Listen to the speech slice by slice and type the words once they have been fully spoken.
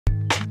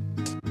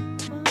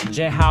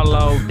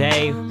Harlow,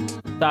 Dave,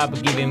 stop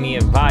giving me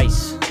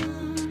advice.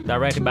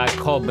 Directed by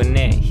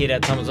Bennett. Hit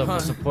that thumbs up for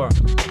support.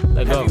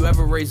 Let's go. Have you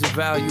ever raised the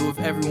value of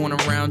everyone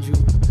around you?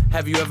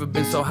 Have you ever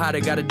been so high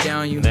they gotta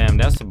down you? Damn,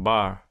 that's a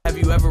bar. Have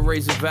you ever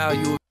raised the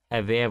value of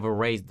Have you ever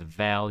raised the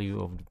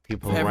value of the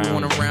people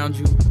everyone around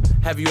you?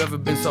 Have you ever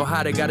been so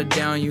high they gotta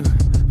down you?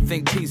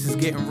 Think pieces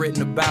getting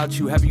written about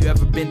you. Have you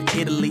ever been to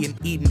Italy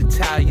and eaten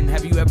Italian?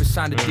 Have you ever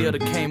signed a deal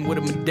that came with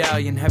a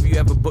medallion? Have you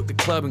ever booked a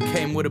club and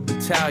came with a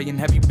battalion?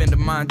 Have you been to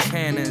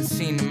Montana and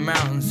seen the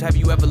mountains? Have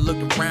you ever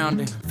looked around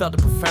and felt a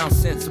profound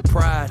sense of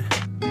pride?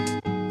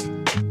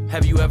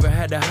 Have you ever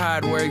had to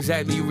hide where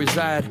exactly you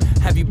reside?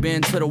 Have you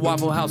been to the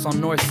Waffle House on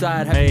North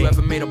Side? Have you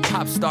ever made a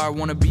pop star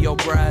wanna be your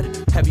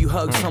bride? Have you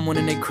hugged someone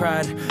and they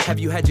cried? Have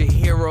you had your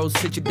heroes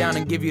sit you down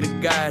and give you the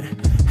guide?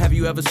 Have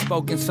you ever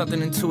spoken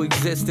something into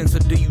existence, or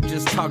do you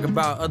just talk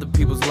about other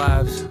people's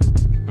lives?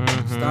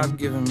 Stop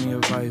giving me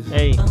advice.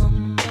 Hey,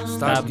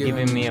 stop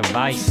giving me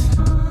advice.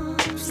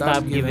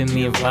 Stop giving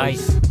me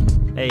advice.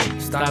 Hey,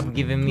 stop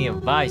giving me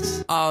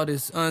advice. All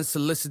this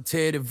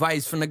unsolicited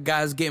advice from the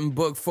guys getting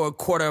booked for a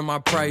quarter of my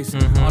price.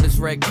 All this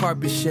red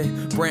carpet shit,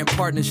 brand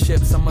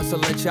partnerships. I must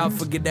have let y'all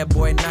forget that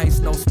boy nice.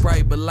 No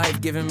Sprite, but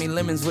life giving me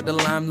lemons with the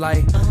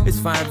limelight.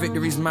 It's fine,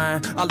 victory's mine.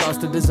 I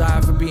lost the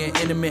desire for being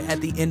intimate at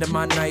the end of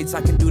my nights.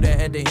 I can do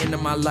that at the end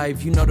of my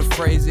life. You know the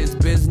phrase is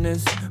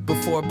business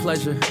before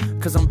pleasure,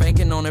 cause I'm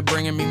banking on it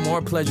bringing me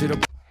more pleasure to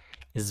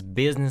It's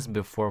business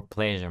before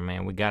pleasure,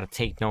 man. We gotta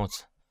take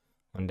notes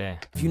on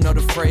that. You know the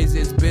phrase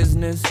is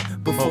business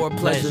before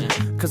pleasure,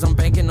 cause I'm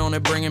banking on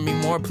it bringing me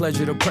more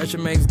pleasure. The pressure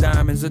makes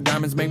diamonds, the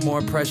diamonds make more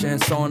pressure,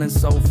 and so on and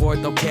so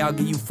forth. Okay, I'll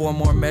give you 4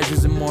 more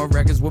measures and more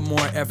records with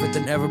more effort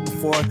than ever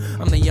before.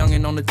 I'm the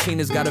youngin' on the team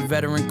that's got a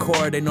veteran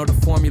core. They know the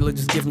formula,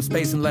 just give him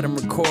space and let him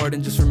record.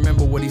 And just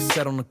remember what he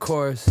said on the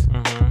chorus.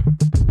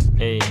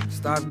 Hey,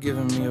 stop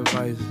giving me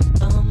advice.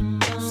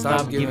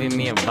 Stop giving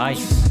me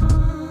advice.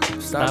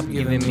 Stop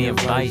giving me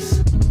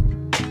advice.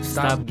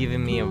 Stop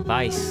giving me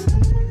advice.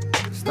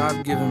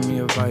 Stop giving me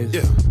advice.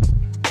 Yeah.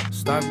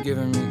 Stop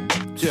giving me.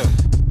 Yeah.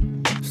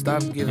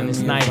 Stop giving me. And it's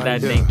advice. nice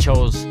that they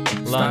chose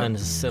London to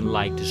sit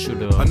like to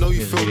shoot a I know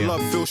you feel video.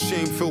 love, feel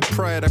shame, feel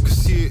pride. I can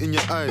see it in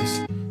your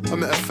eyes. I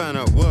met a fan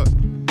at work.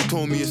 He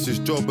told me it's his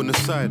job on the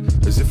side.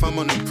 As if I'm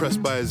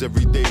unimpressed by his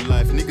everyday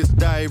life. Niggas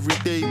die every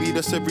day, be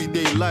that's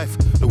everyday life.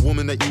 The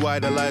woman that you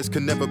idolize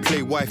can never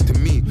play wife to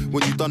me.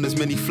 When you've done as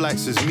many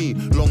flights as me,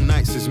 long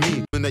nights as me.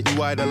 The woman that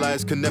you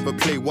idolize can never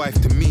play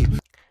wife to me.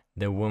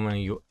 The woman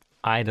you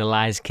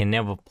idolize can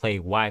never play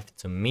wife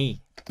to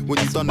me. When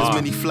you've done as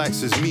many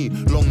flights as me,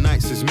 long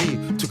nights as me,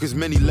 took as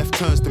many left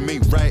turns to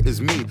make right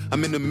as me.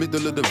 I'm in the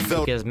middle of the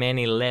velvet. Took as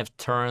many left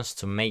turns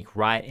to make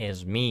right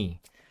as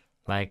me.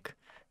 Like,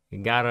 you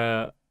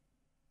gotta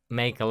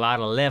make a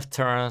lot of left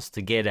turns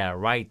to get that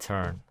right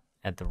turn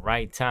at the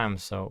right time.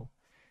 So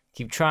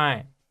keep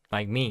trying,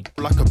 like me.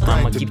 Like a bride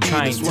I'ma to keep be,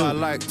 trying that's why I too.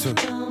 like to.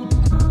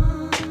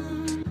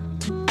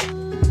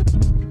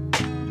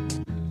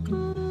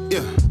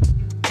 Yeah.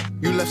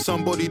 You left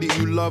somebody that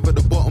you love at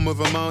the bottom of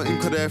a mountain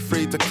cause they're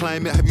afraid to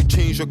climb it. Have you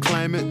changed your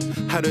climate?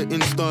 Had her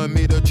Insta and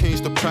made her change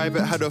the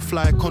private. Had her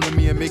fly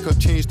economy and make her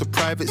change the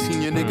private.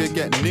 Seen your nigga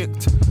get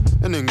nicked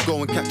and then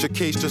go and catch a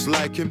case just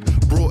like him.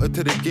 Brought her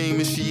to the game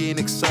and she ain't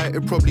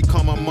excited. Probably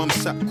cause my mum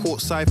sat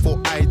courtside for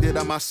I did.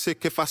 Am I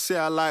sick if I say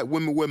I like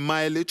women with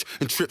mileage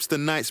and trips to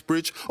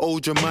Knightsbridge?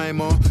 Old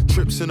Jemima,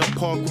 trips in a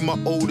park with my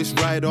oldest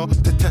rider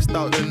to test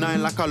out the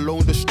 9 like I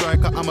loaned a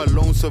striker. I'm a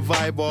lone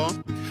survivor.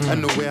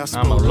 And the way I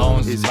spell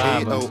lone is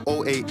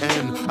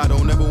A-L-O-A-N. I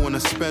don't ever wanna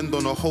spend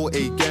on a whole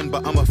again,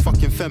 but I'm a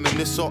fucking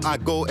feminist, so I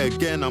go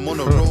again. I'm on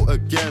a roll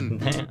again.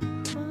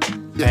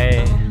 Yeah.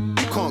 Hey.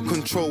 You can't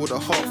control what the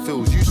heart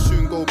feels. You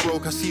soon go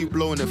broke, I see you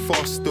blowing it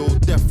fast still.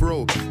 Death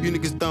row, you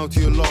niggas down to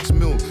your last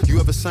meal. You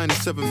ever signed a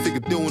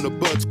 7-figure deal on a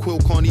bird's quill?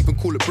 Can't even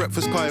call it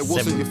breakfast cause it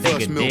wasn't your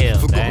first meal.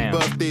 Forgotten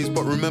birthdays,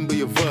 but remember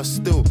your verse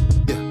still.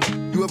 Yeah.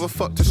 You ever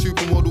fucked a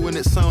supermodel and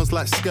it sounds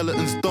like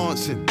skeletons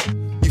dancing?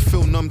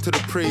 Feel numb to the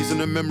praise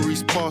and the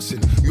memories passing.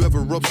 You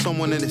ever robbed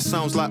someone and it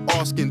sounds like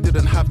asking?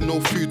 Didn't have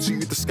no food so you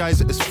disguise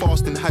it as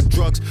fasting. Had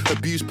drugs,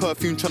 abused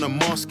perfume trying to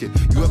mask it.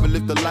 You ever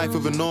lived the life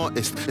of an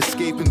artist,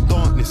 escaping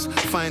darkness?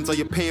 Fines are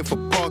you paying for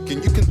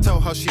parking? You can tell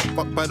how she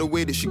fucked by the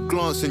way that she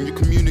glancing. Your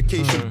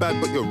communication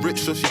bad but you're rich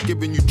so she's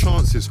giving you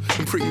chances.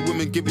 And pretty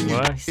women giving you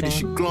that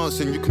she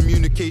glancing. Your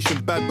communication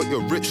bad but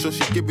you're rich so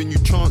she's giving you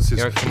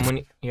chances.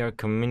 Your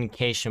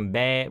communication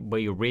bad but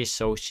you're rich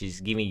so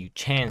she's giving you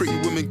chances.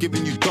 Pretty women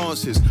giving you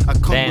dances. I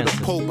come with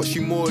a Pope, but she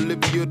more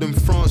Olivia than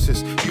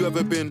Francis. You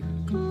ever been?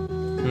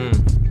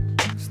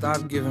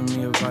 Stop giving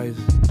me advice.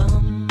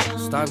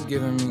 Stop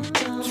giving me.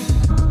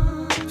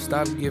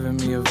 Stop giving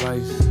me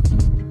advice.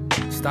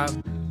 Stop.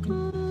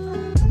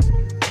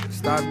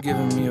 Stop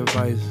giving me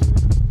advice.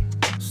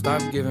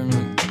 Stop giving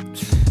me.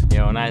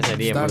 Yo, nice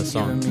idea for the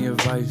song. Stop giving me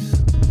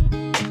advice.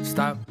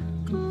 Stop.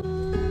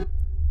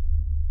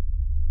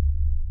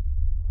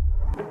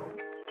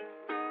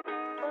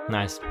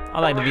 Nice. I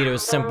like the video.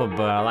 It's simple,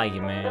 but I like it,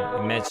 man.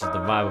 It matches the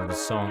vibe of the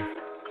song.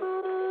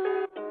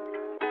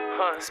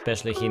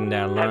 especially hitting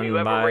that Have learning you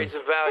ever vibe. raised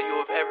the value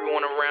of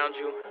everyone around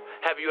you?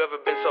 Have you ever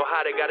been so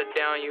high they gotta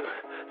down you?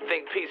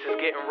 Think pieces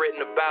getting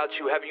written about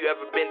you. Have you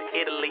ever been to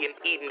Italy and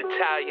eaten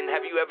Italian?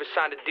 Have you ever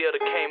signed a deal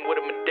that came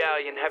with a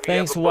medallion? Have you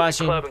Thanks ever for booked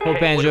a watching. club and Hope you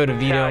came with a enjoyed the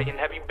video. battalion?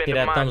 Have you been Hit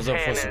to that thumbs up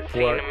for Montana and support.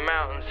 seen the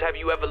mountains? Have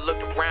you ever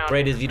looked around Rate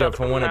and this video felt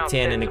from the 1 to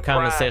 10 in the mountains of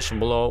comment pride? section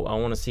below. I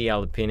want to see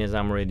y'all opinions.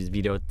 I'm gonna rate this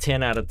video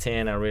 10 out of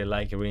 10. I really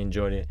like it, really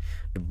enjoyed it.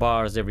 The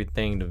bars,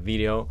 everything, the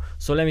video.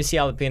 So let me see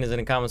y'all opinions in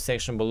the comment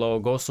section below.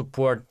 Go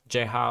support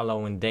J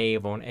Harlow and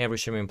Dave on every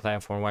streaming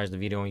platform. Watch the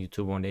video on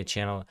YouTube on their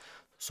channel.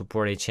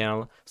 Support their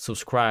channel.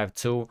 Subscribe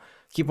too.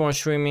 Keep on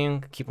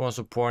streaming. Keep on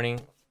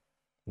supporting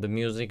the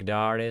music, the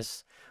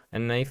artists.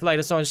 And if you like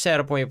the song, share it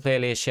up on your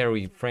playlist. Share it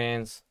with your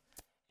friends.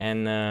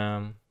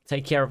 And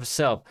take care of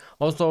yourself.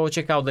 Also,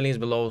 check out the links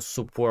below.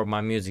 Support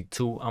my music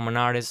too. I'm an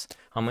artist.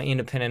 I'm an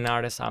independent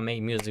artist. I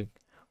make music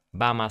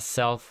by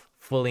myself,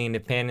 fully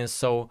independent.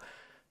 So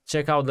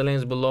check out the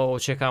links below.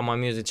 Check out my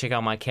music. Check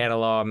out my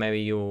catalog.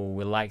 Maybe you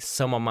will like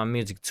some of my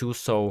music too.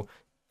 So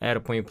add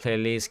up on your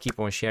playlist. Keep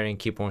on sharing.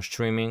 Keep on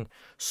streaming.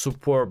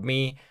 Support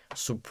me.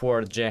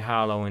 Support J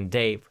Harlow and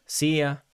Dave. See ya.